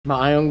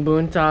Maayong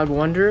Buntag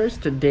Wanderers,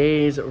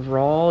 today's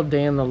Raw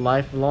Day in the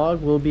Life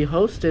vlog will be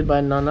hosted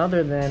by none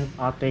other than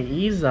Ate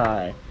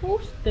Izay.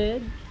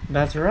 Hosted?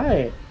 That's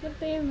right. What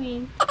do you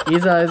mean?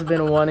 Izay has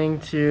been wanting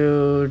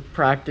to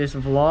practice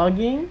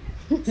vlogging,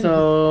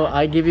 so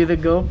I give you the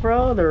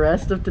GoPro. The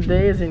rest of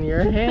today is in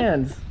your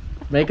hands.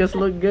 Make us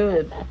look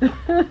good.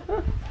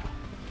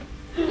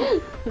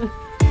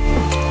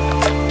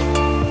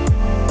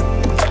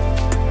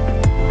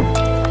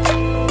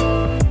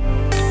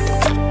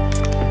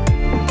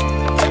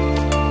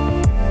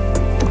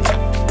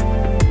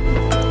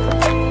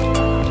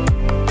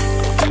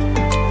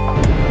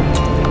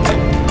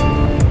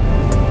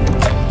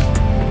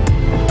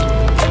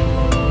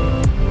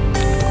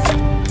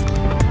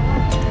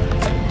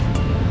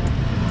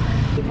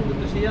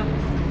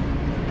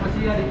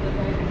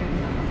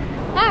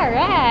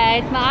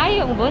 Alright,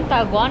 Maayong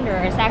Buntag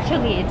Wanderers.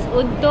 Actually, it's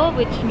Udto,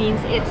 which means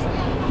it's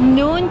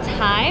noon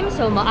time.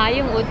 So,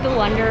 Maayong Udto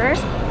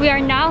Wanderers. We are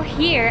now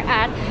here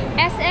at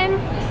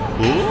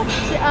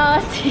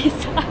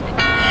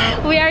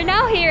Seaside. We are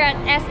now here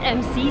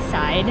at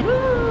Seaside.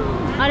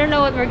 I don't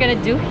know what we're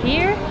gonna do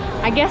here.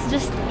 I guess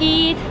just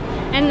eat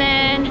and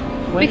then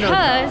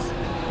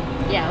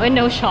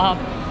window shop.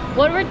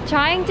 What we're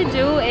trying to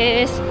do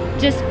is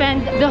just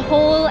spend the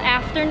whole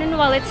afternoon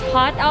while it's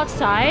hot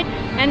outside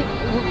and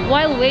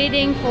while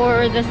waiting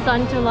for the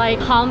sun to like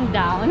calm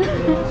down.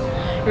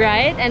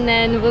 Right? And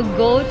then we'll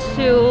go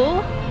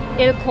to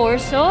Il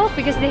Corso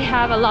because they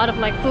have a lot of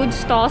like food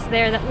stalls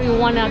there that we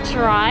want to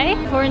try.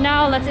 For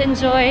now, let's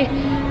enjoy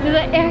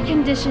the air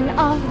condition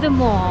of the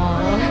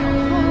mall.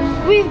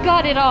 We've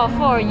got it all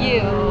for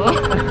you.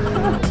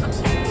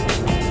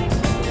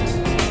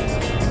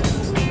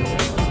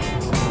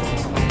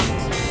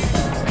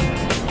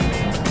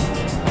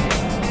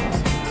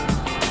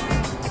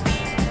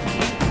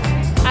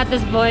 At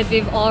this point,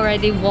 we've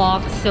already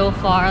walked so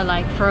far,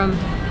 like from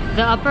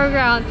the upper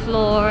ground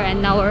floor,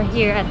 and now we're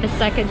here at the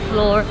second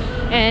floor,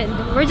 and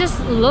we're just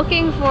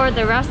looking for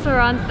the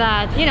restaurant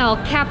that, you know,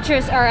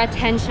 captures our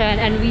attention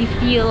and we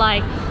feel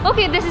like,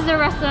 okay, this is the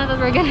restaurant that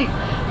we're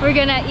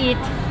gonna eat.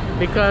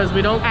 Because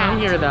we don't come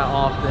here that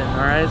often,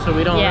 alright? So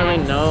we don't really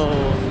know.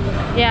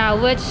 Yeah,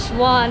 which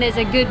one is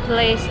a good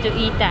place to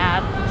eat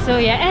at. So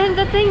yeah, and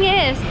the thing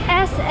is,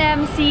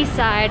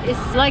 Seaside is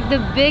like the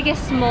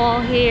biggest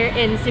mall here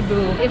in Cebu.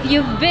 If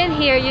you've been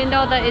here, you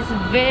know that it's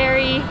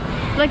very,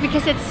 like,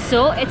 because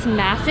it's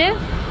massive.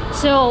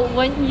 So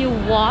when you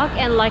walk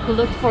and like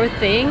look for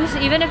things,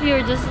 even if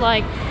you're just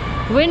like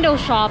window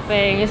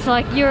shopping, it's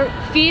like your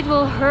feet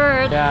will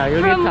hurt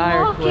from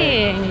walking.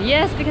 Quick.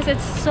 Yes, because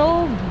it's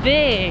so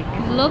big.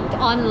 Looked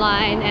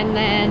online, and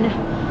then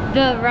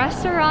the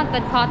restaurant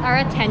that caught our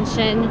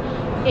attention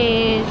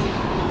is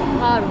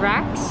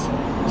Rex.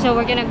 So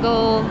we're gonna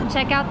go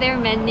check out their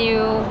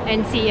menu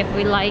and see if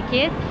we like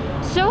it.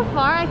 So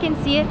far, I can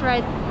see it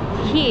right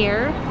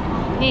here,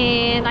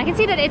 and I can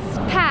see that it's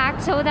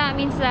packed, so that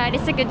means that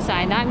it's a good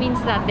sign. That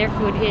means that their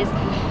food is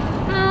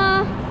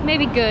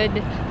maybe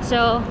good.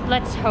 So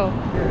let's hope.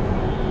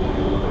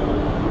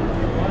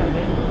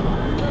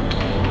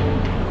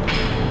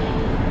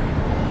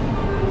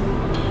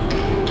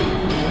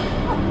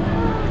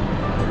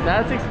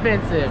 That's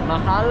expensive.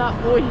 Mahala.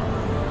 Uy.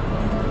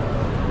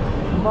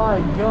 My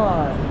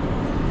God.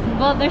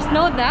 Well, there's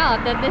no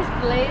doubt that this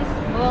place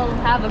will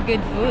have a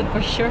good food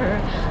for sure,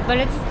 but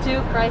it's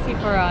too pricey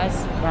for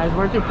us. Guys,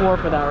 we're too poor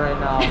for that right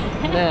now.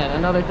 Then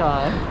another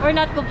time. We're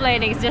not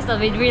complaining, it's just that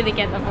we really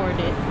can't afford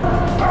it.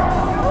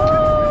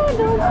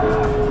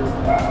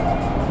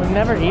 We've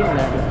never eaten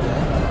there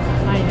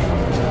before. I know.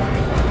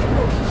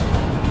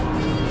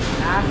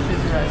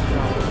 Axis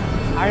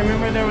restaurant. I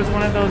remember there was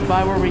one of those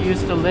by where we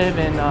used to live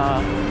in,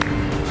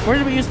 where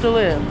did we used to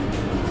live?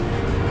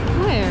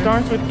 Where?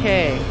 Starts with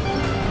K.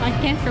 I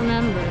can't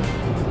remember.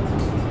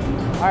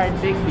 Alright,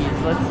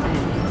 Bigby's, let's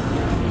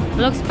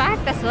see. Looks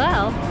packed as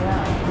well.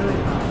 Yeah, really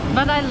fun.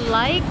 But I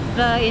like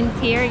the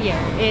interior.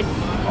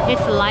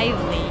 It's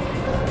lively.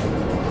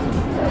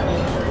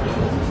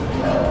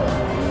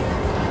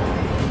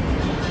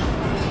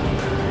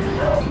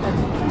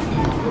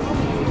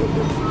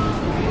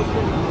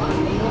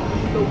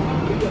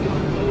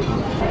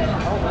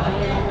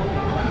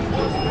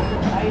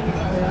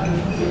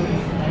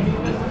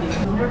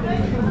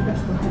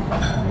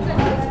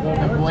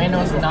 The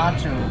Buenos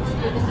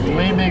Nachos.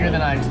 Way bigger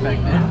than I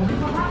expected.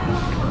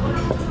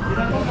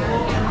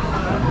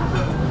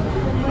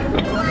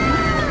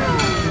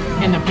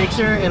 In the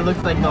picture, it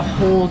looks like the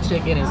whole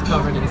chicken is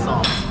covered in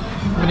sauce.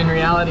 But in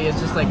reality, it's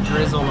just like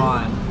drizzled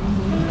on.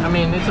 I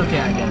mean, it's okay,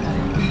 I guess.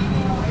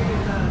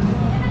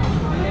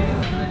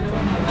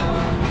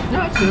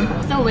 No, it's good.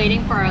 Still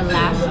waiting for our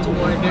last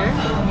order.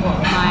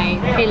 My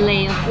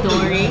filet of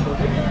dory.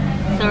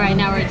 So right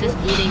now we're just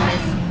eating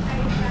this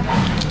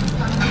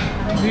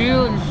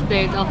grilled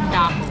steak of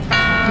taco.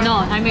 No,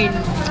 I mean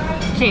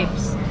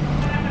chips.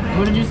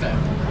 What did you say?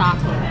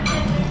 Taco.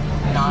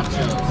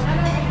 Nachos.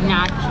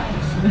 Nachos.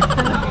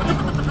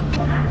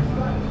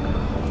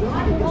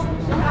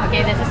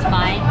 Okay, this is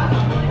mine.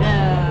 The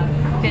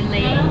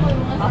filet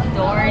of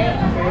Dory.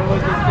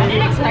 I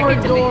didn't expect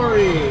it to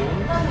Dory. be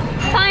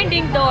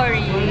Finding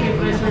Dory.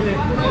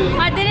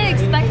 I didn't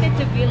expect it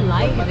to be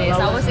like this.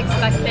 I was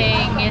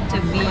expecting it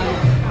to be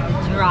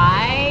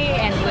dry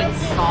and with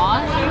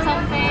sauce or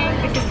something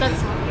because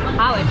that's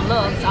how it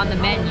looks on the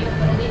menu.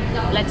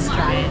 Let's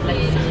try it.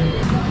 Let's see.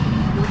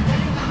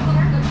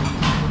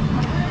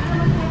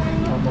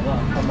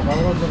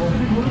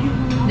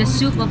 The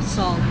soup of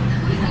salt.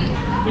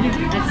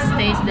 Let's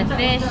taste the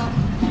fish.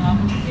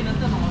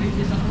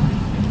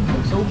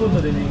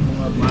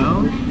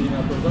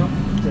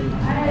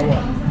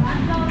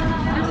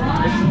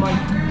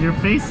 Your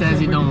face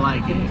says you don't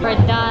like it. We're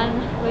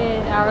done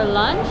with our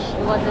lunch.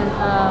 It wasn't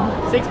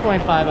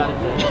 6.5 out of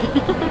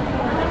 10.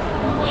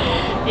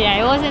 yeah,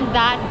 it wasn't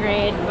that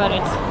great, but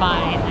it's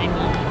fine. I mean,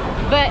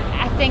 but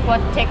I think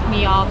what ticked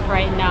me off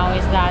right now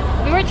is that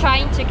we were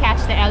trying to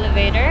catch the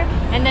elevator,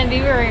 and then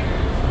we were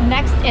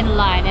next in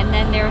line, and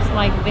then there's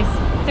like this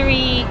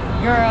 3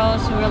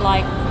 girls who were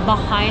like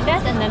behind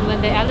us, and then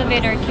when the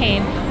elevator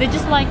came, they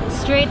just like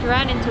straight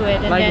ran into it,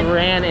 and like then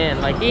ran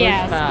in, like pushed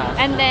past.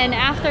 And then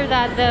after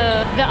that,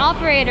 the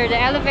operator, the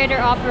elevator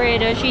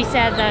operator, she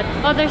said that,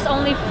 oh, there's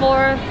only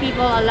 4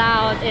 people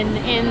allowed in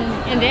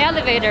the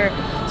elevator.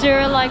 So we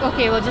were like,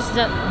 okay, we'll just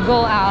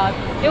go out.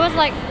 It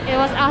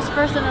was us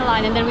first in the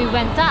line, and then we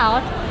went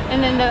out,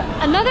 and then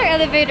another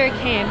elevator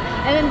came,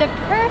 and then the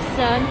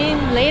person came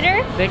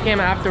later. They came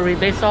after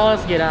they saw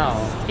us get out.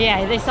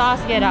 Yeah, they saw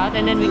us get out,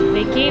 and then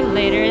they came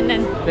later, and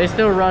then they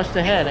still rushed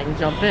ahead and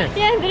jumped in.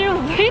 Yeah, and they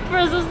didn't wait for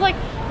us. It was like,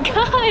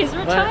 guys,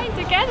 we're trying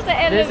to catch the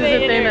elevator. This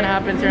is a thing that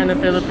happens here in the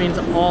Philippines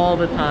all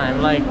the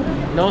time. Like,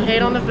 no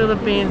hate on the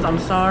Philippines, I'm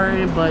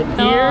sorry, but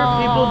here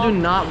people do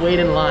not wait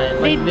in line.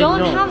 Like, they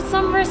don't have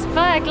some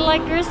respect.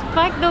 Like,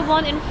 respect the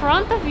one in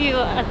front of you.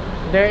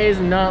 There is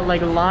not,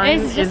 like,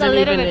 line It's just a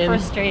little bit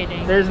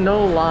frustrating. There's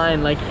no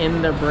line, like,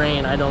 in their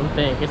brain, I don't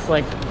think. It's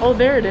like, oh,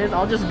 there it is,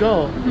 I'll just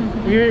go.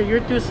 You're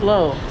too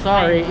slow.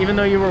 Sorry, even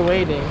though you were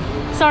waiting.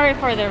 Sorry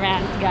for the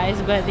rant, guys,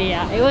 but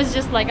yeah, it was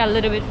just like a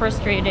little bit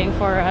frustrating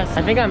for us.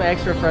 I think I'm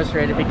extra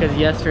frustrated because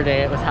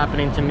yesterday it was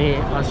happening to me.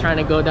 I was trying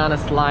to go down a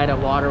slide at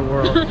Water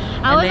World,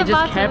 and they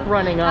just kept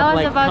running up. I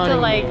was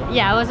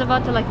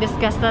about to like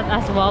discuss that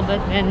as well,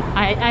 but then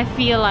I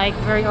feel like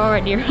we're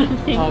already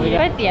running.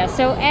 But yeah,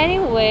 so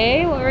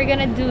anyway, what we're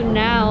gonna do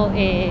now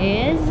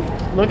is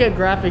look at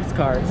graphics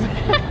cards.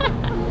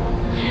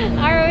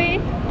 Are we?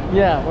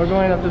 Yeah, we're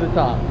going up to the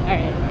top. All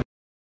right.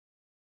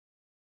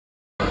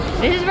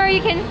 This is where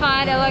you can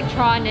find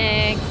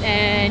electronics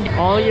and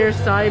all your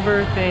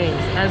cyber things,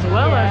 as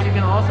well as you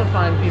can also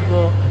find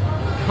people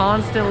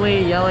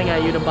constantly yelling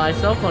at you to buy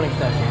cell phone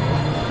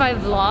accessories. If I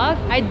vlog,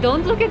 I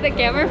don't look at the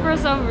camera for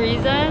some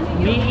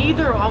reason. Me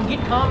either. I'll get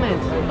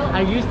comments.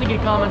 I used to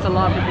get comments a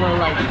lot. People are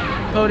like,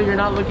 Cody, you're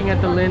not looking at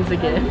the lens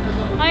again.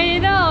 I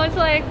know. It's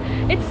like,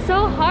 it's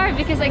so hard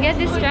because I get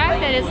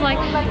distracted. It's like,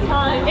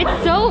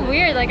 it's so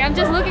weird. Like, I'm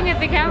just looking at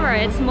the camera.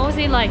 It's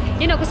mostly like,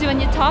 you know, because when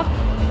you talk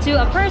to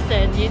a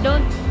person, you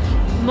don't,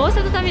 most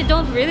of the time you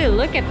don't really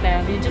look at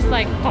them. You just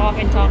like talk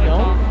and talk and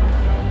talk.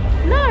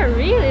 Not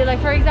really. Like,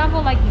 for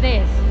example, like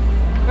this.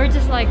 We're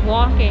just like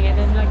walking and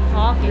then like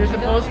talking. You're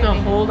supposed to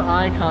hold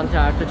eye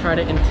contact to try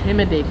to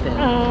intimidate them.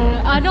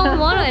 I don't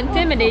want to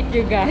intimidate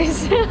you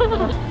guys.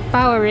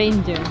 Power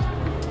Ranger.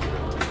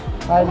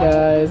 Hi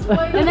guys.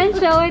 And then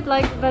show it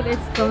like that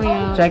it's coming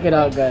out. Check it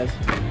out, guys.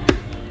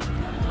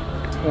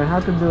 Wait, how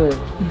to do it?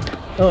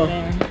 Oh.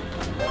 There.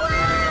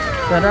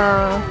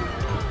 Ta-da!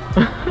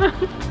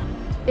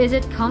 Is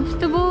it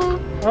comfortable?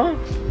 Oh,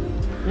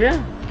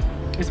 yeah.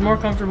 It's more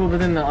comfortable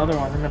than the other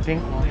one, than the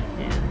pink one.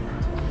 Yeah.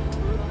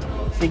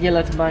 Sige,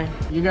 let's buy.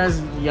 You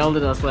guys yelled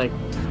at us like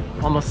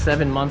almost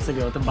 7 months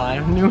ago to buy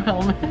a new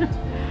helmet.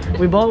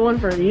 We bought one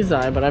for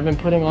Seaside, but I've been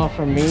putting off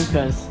for me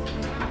because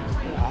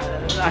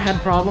I had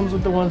problems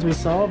with the ones we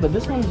saw, but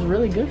this one's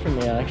really good for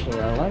me actually.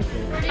 I like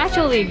it.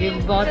 Actually,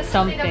 we bought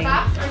something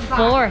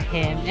for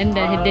him and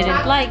then he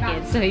didn't like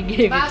it, so he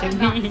gave it to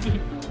me.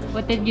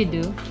 What did you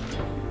do?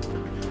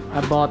 I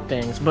bought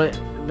things, but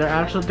they're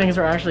actual things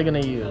we're actually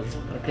gonna use,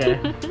 okay?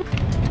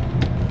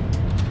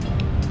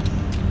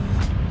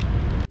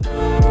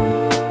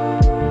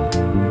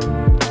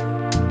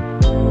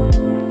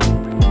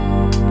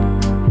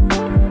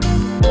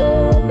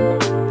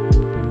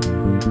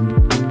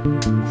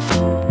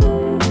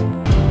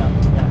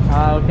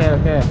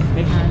 Okay.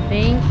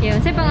 Thank you.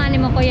 Saan pangalan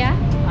mo, Kuya?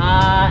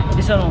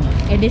 Edison.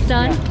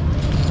 Edison? Yeah.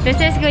 This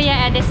is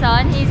Kuya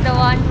Edison. He's the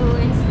one who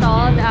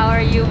installed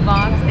our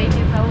U-Box. Thank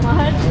you so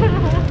much.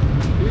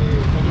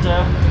 Thank you,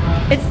 sir.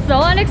 It's so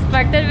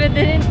unexpected. We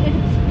didn't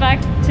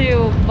expect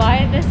to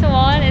buy this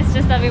one. It's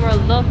just that we were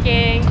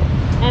looking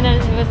and then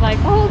it was like,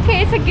 oh,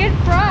 okay, it's a good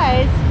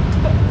price.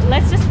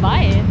 Let's just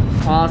buy it.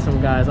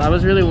 Awesome, guys. I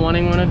was really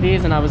wanting one of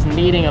these and I was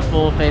needing a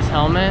full face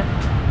helmet.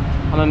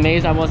 I'm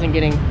amazed I wasn't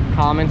getting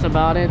comments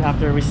about it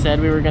after we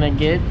said we were gonna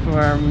get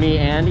for me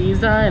and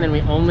Seaside, and then we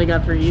only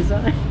got for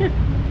Seaside.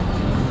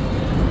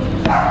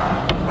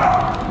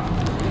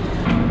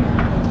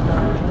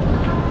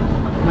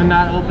 When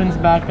that opens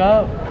back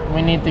up,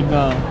 we need to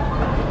go.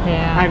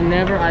 Yeah. I've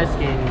never ice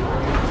skated.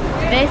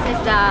 This is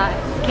the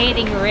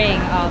skating ring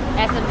of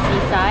SM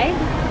Seaside,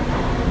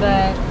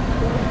 but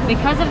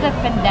because of the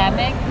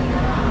pandemic,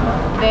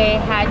 they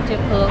had to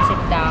close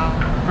it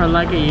down. For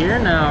like a year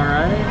now,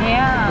 right?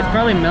 Yeah. It's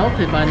probably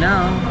melted by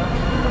now.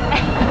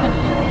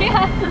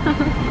 Yeah.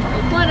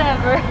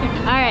 Whatever.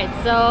 Alright,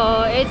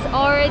 so it's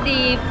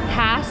already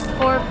past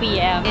 4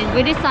 p.m. and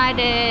we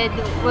decided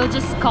we'll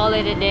just call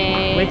it a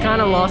day. We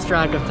kind of lost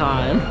track of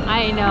time.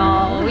 I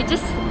know.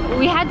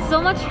 We had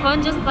so much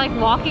fun just like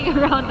walking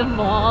around the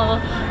mall,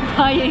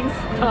 buying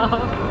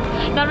stuff.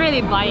 Not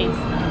really buying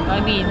stuff. I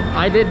mean,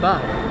 I did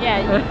buy.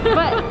 yeah,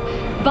 but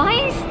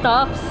buying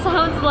stuff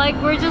sounds like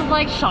we're just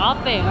like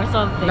shopping or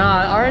something.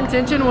 Nah, our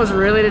intention was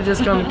really to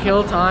just come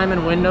kill time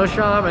and window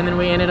shop, and then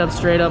we ended up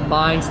straight up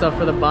buying stuff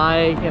for the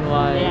bike and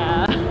like,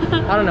 yeah.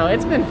 I don't know,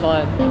 it's been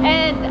fun.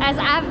 And as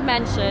I've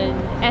mentioned,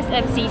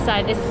 SM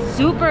Seaside is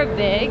super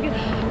big,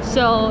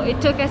 so it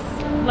took us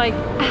like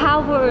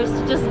hours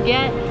to just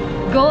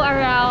go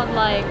around,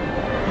 like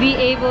be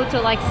able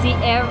to like see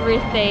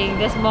everything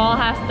this mall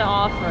has to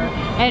offer,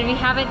 and we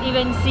haven't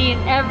even seen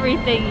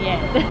everything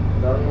yet.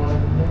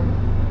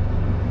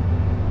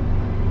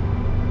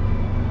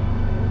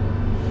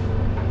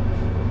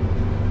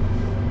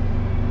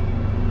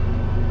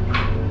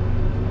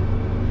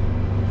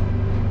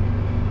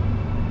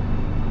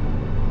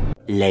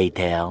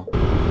 Later.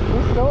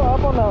 We're still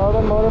up on the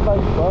other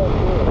motorbike boat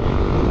too.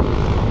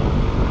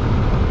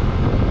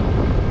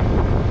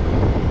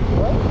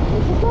 What?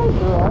 Is this guy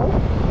drunk?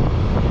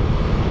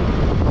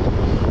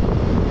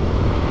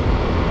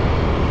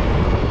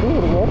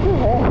 Dude, what the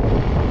heck?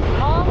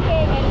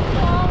 Honking and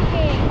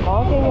honking.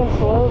 Honking and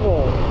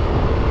swerving.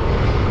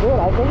 Dude,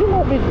 I think he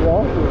might be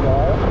drunk, you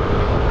know?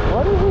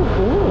 What is he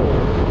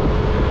doing?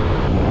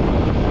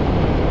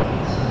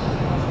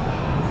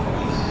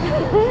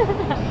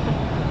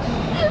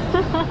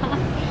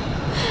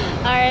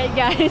 Alright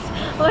guys,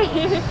 What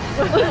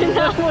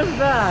was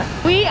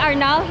that? we are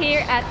now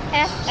here at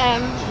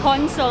SM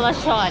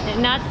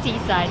Consolacion, not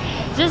Seaside,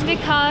 just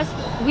because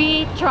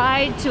we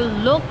tried to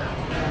look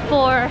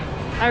for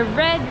a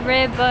red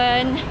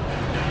ribbon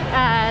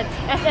at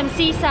SM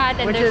Seaside,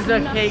 and Which is a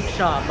cake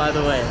shop, by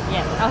the way.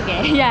 Yeah,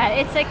 okay, yeah,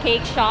 it's a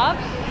cake shop,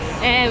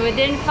 and we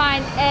didn't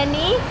find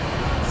any.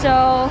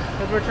 So,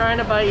 because we're trying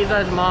to buy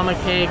Izai's mom a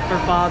cake for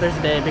Father's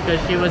Day because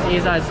she was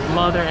Izai's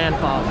mother and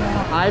father.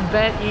 I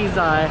bet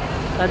Izai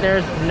that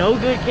there's no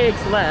good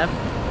cakes left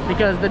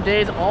because the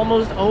day's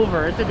almost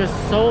over. It took us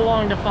so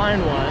long to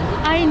find one.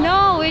 I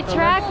know, we So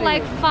tracked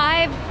let's like see.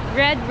 5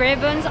 red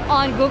ribbons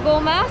on Google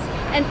Maps,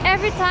 and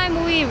every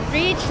time we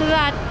reach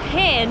that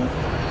pin,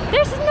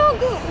 there's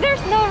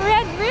no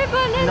red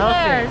ribbon in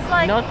there. It's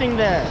like, nothing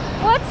there.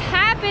 what's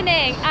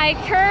happening? I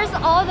curse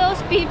all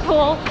those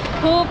people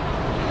who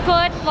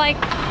put like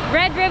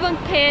red ribbon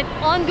pin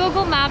on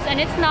Google Maps and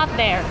it's not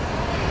there.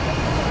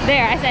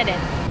 There, I said it.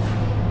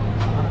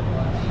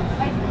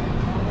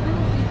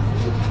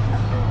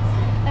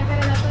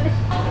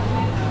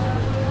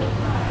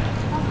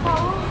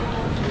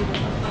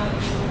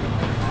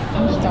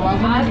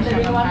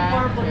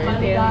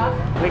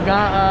 We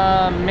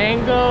got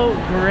mango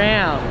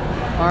graham,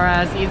 or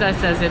as Izai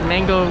says it,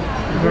 mango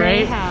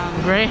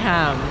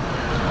graham.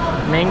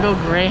 Mango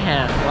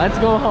graham. Let's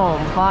go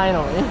home,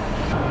 finally.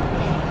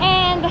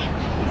 And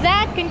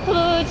that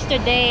concludes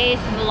today's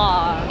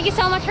vlog. Thank you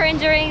so much for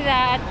enduring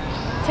that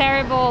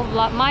terrible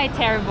vlog, my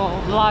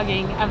terrible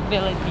vlogging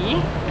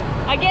ability.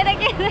 Again.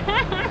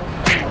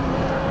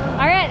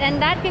 Alright,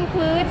 and that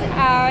concludes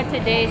our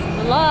today's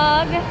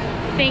vlog.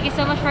 Thank you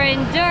so much for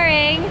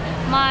enduring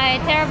my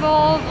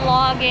terrible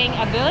vlogging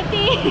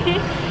ability.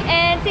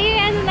 And see you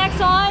in the next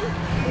one.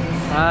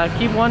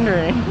 Keep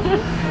wondering.